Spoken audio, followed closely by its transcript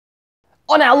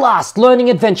On our last learning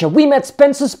adventure, we met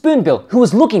Spencer Spoonbill, who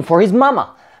was looking for his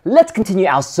mama. Let's continue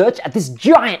our search at this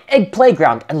giant egg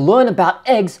playground and learn about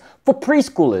eggs for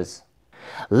preschoolers.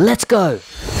 Let's go!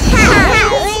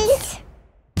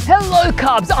 Hello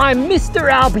Cubs, I'm Mr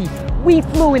Albie. We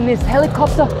flew in this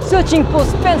helicopter searching for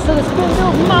Spencer the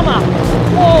Spoonbill's mama.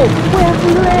 Whoa, where have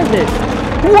we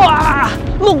landed?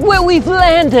 Wow, look where we've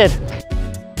landed.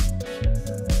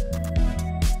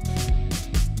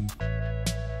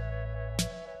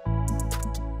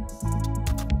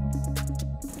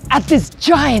 At this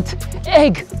giant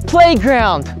egg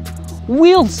playground.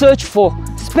 We'll search for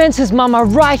Spencer's mama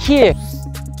right here.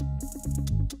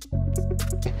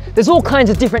 There's all kinds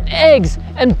of different eggs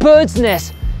and birds'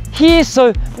 nests here,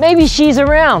 so maybe she's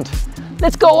around.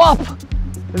 Let's go up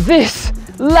this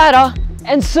ladder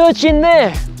and search in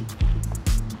there.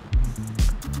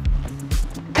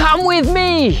 Come with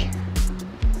me.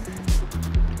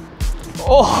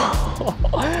 Oh,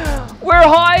 we're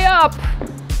high up.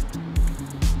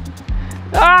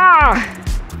 Ah!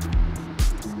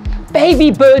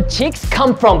 Baby bird chicks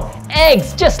come from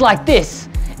eggs just like this,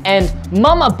 and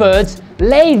mama birds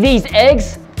lay these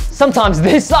eggs, sometimes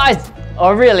this size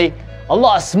or really a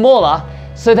lot smaller,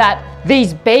 so that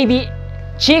these baby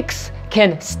chicks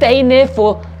can stay in there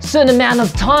for a certain amount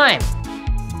of time.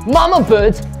 Mama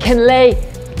birds can lay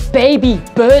baby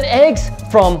bird eggs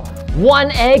from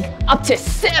 1 egg up to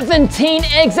 17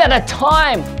 eggs at a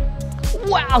time.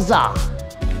 Wowza!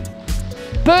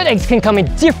 Bird eggs can come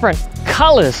in different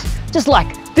colors, just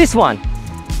like this one.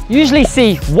 You usually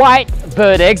see white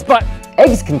bird eggs, but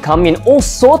eggs can come in all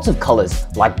sorts of colors,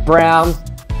 like brown,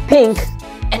 pink,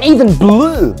 and even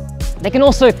blue. They can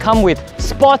also come with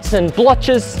spots and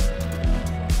blotches.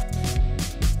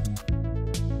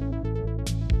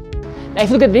 Now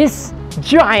if you look at this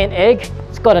giant egg,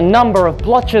 it's got a number of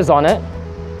blotches on it.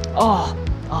 Oh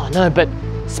no, but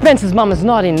Spencer's mama's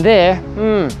not in there.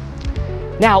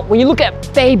 Now, when you look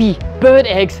at baby bird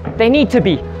eggs, they need to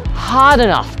be hard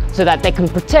enough so that they can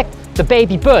protect the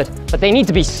baby bird, but they need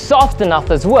to be soft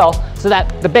enough as well so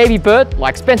that the baby bird,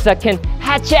 like Spencer, can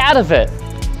hatch out of it.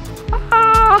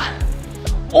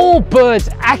 All birds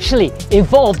actually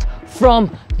evolved from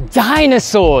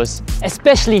dinosaurs,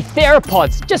 especially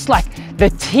theropods, just like the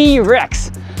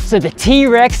T-Rex. So the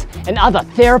T-Rex and other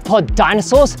theropod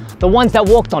dinosaurs, the ones that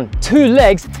walked on 2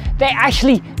 legs, they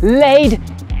actually laid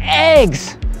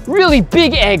eggs, really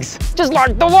big eggs, just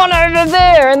like the one over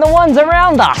there and the ones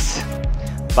around us.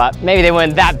 But maybe they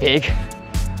weren't that big.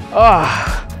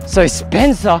 So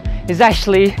Spencer is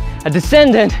actually a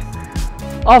descendant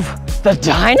of the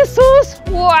dinosaurs?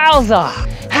 Wowza!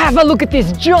 Have a look at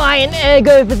this giant egg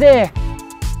over there.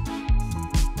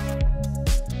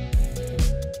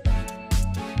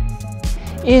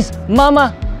 Is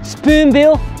Mama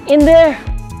Spoonbill in there?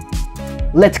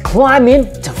 Let's climb in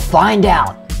to find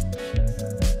out.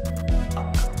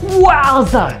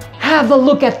 Wowza! Have a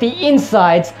look at the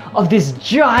insides of this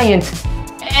giant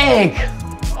egg.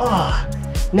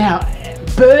 Now,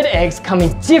 bird eggs come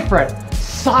in different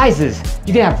sizes.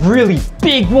 You can have really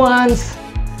big ones,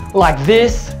 like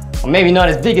this, or maybe not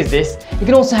as big as this. You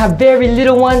can also have very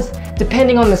little ones,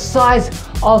 depending on the size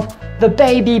of the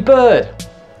baby bird.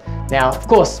 Now, of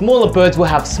course, smaller birds will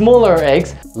have smaller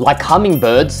eggs, like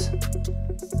hummingbirds.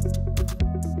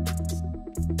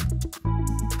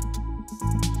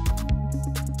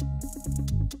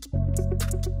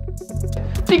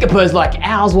 Bigger birds like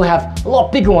owls will have a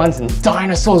lot bigger ones, and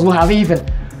dinosaurs will have even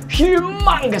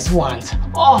humongous ones.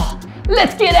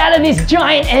 Let's get out of this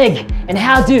giant egg. And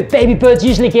how do baby birds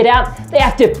usually get out? They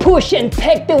have to push and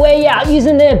peck their way out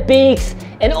using their beaks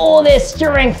and all their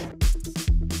strength.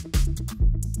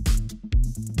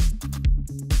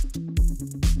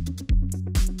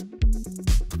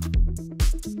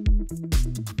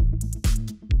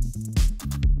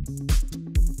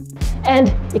 And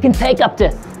it can take up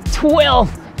to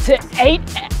 12 to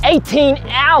 18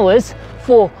 hours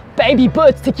for baby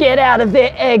birds to get out of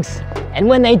their eggs. And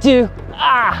when they do,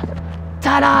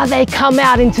 ta-da, they come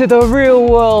out into the real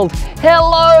world.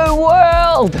 Hello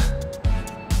world!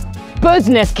 Bird's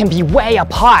nests can be way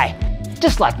up high,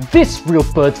 just like this real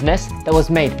bird's nest that was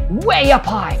made way up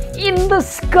high in the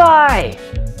sky.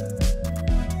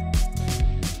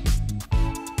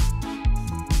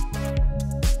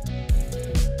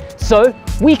 So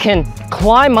we can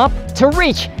climb up to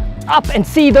reach up and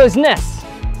see those nests.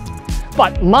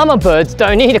 But mama birds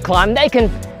don't need to climb, they can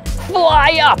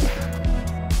fly up.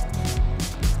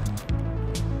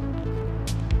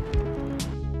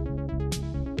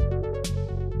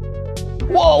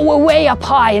 Whoa, we're way up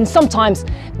high, and sometimes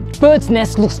birds'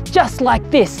 nests look just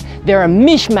like this. They're a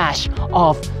mishmash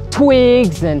of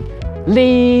twigs and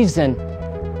leaves and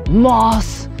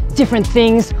moss, different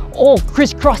things, all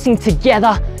crisscrossing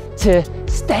together to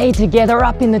stay together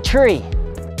up in the tree.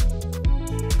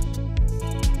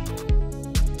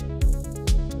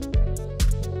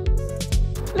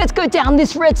 Let's go down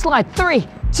this red slide. 3,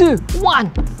 2,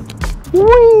 1.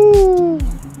 Whee!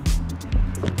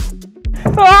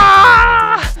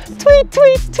 Ah! Tweet,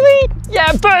 tweet, tweet!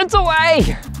 Yeah, birds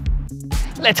away!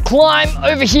 Let's climb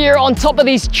over here on top of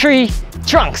these tree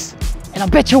trunks. And I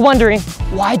bet you're wondering,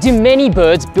 why do many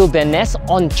birds build their nests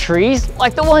on trees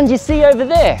like the one you see over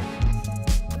there?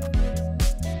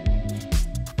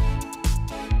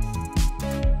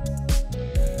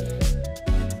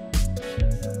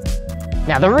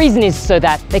 Now the reason is so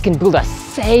that they can build a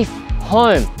safe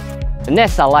home. The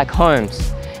nests are like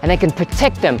homes, and they can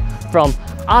protect them from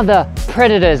other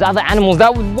predators, other animals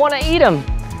that would want to eat them.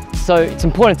 So it's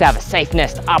important to have a safe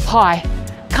nest up high.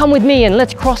 Come with me and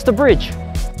let's cross the bridge.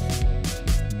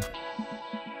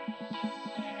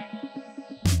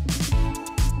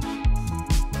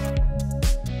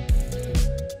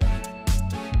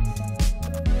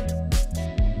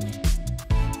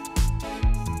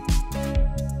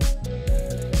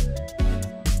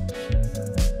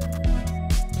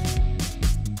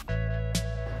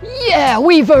 Yeah,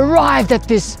 we've arrived at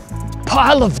this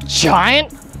pile of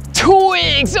giant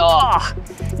twigs. Oh!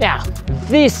 Now,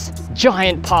 this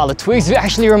giant pile of twigs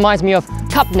actually reminds me of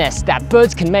cup nests that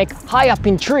birds can make high up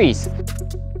in trees.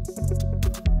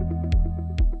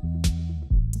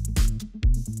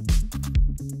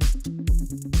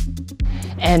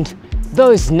 And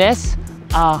those nests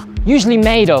are usually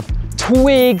made of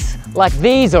twigs like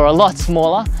these or a lot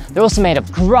smaller. They're also made of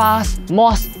grass,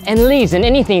 moss, and leaves, and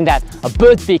anything that a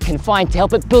bird's beak can find to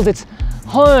help it build its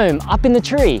home up in the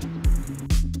tree.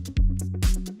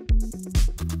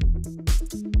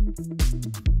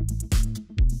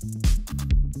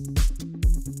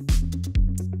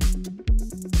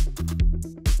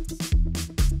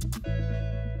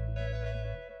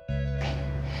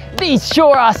 These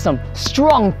sure are some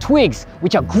strong twigs,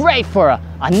 which are great for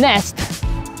a nest.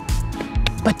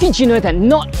 But did you know that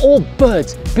not all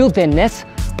birds build their nests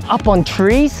up on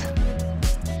trees?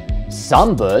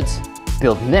 Some birds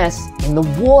build nests in the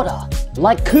water,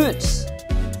 like coots.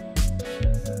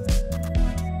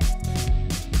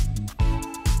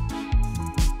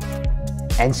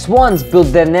 And swans build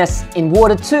their nests in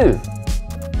water too.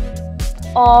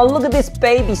 Oh, look at this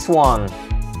baby swan.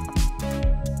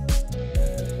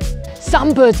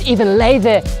 Some birds even lay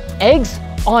their eggs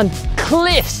on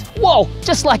cliffs. Whoa,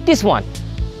 just like this one.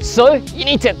 So you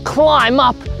need to climb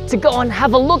up to go and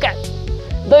have a look at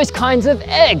those kinds of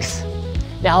eggs.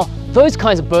 Now, those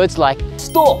kinds of birds like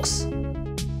storks.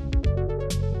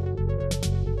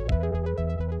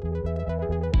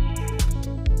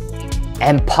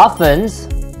 And puffins,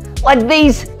 like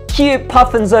these cute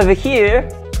puffins over here.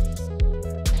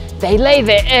 They lay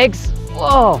their eggs,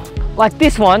 whoa, like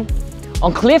this one,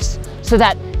 on cliffs so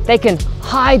that they can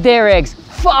hide their eggs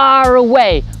far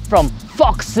away from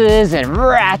foxes and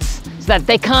rats so that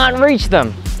they can't reach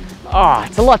them. Oh,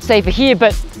 it's a lot safer here,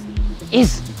 but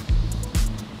is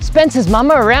Spencer's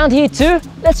mama around here too?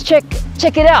 Let's check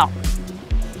it out.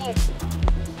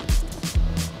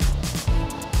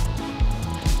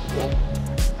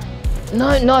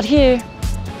 No, not here.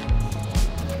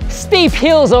 Steep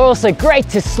hills are also great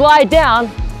to slide down.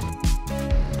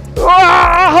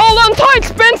 Oh, hold on tight,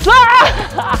 Spencer!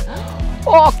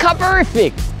 Oh,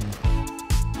 cuperific.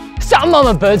 Some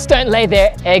mama birds don't lay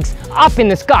their eggs up in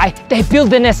the sky. They build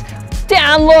their nest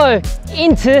down low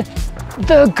into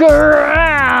the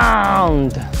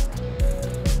ground.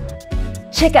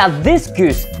 Check out this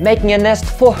goose making a nest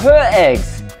for her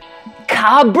eggs.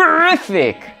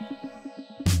 Cuberific.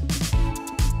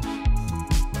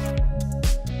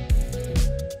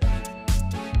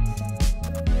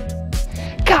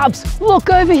 Cubs, look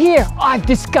over here. I've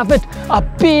discovered a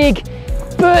big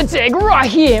bird's egg right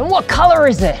here. And what color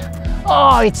is it?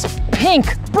 Oh, it's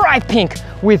pink, bright pink,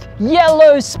 with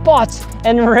yellow spots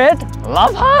and red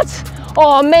love hearts.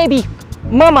 Oh, maybe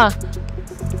Mama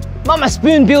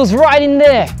Spoonbill's right in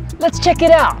there. Let's check it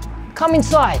out. Come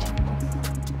inside.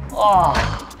 Oh,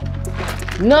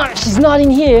 no, she's not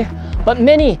in here. But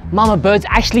many mama birds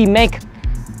actually make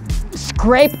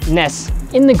scrape nests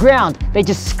in the ground. They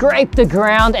just scrape the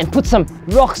ground and put some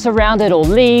rocks around it or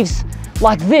leaves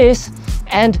like this,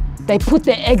 and they put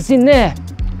their eggs in there.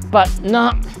 But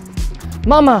no,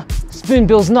 Mama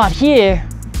Spoonbill's not here.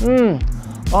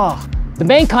 Oh, the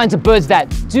main kinds of birds that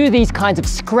do these kinds of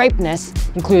scrape nests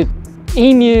include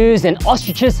emus and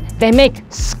ostriches, they make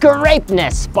scrape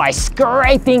nests by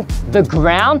scraping the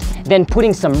ground, then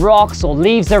putting some rocks or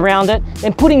leaves around it,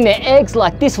 then putting their eggs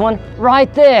like this one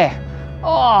right there.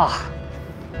 Oh.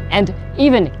 And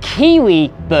even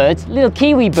kiwi birds, little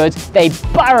kiwi birds, they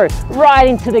burrow right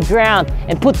into the ground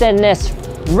and put their nests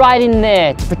right in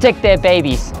there to protect their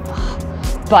babies.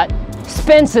 But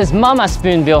Spencer's mama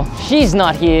spoonbill, she's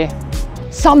not here.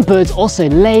 Some birds also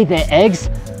lay their eggs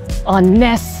on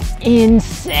nests in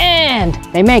sand.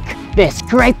 They make their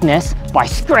scrape nests by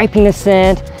scraping the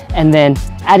sand and then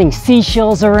adding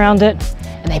seashells around it.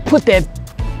 And they put their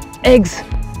eggs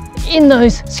in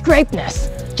those scrape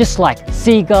nests, just like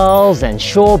seagulls and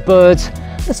shorebirds.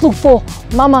 Let's look for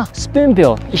Mama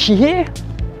Spoonbill. Is she here?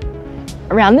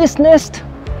 Around this nest?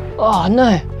 Oh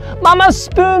no, Mama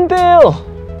Spoonbill!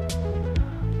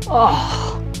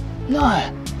 Oh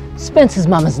no, Spencer's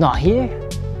mama's not here.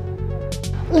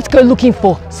 Let's go looking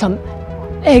for some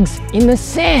eggs in the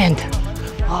sand.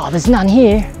 Oh, there's none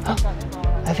here.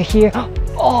 Over here.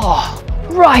 Oh,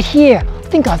 right here. I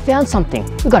think I found something.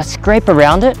 We've got to scrape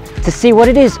around it to see what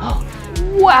it is.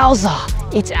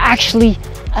 Wowza, it's actually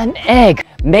an egg.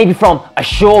 Maybe from a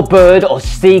shorebird or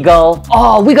seagull.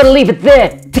 Oh, we gotta leave it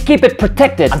there to keep it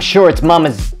protected. I'm sure its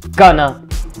mama's gonna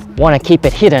wanna keep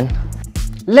it hidden.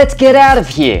 Let's get out of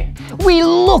here. We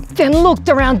looked and looked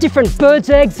around different birds'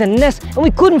 eggs and nests and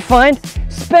we couldn't find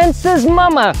Spencer's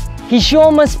mama. He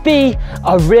sure must be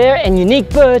a rare and unique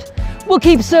bird. We'll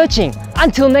keep searching.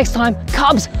 Until next time,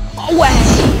 Cubs,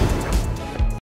 away!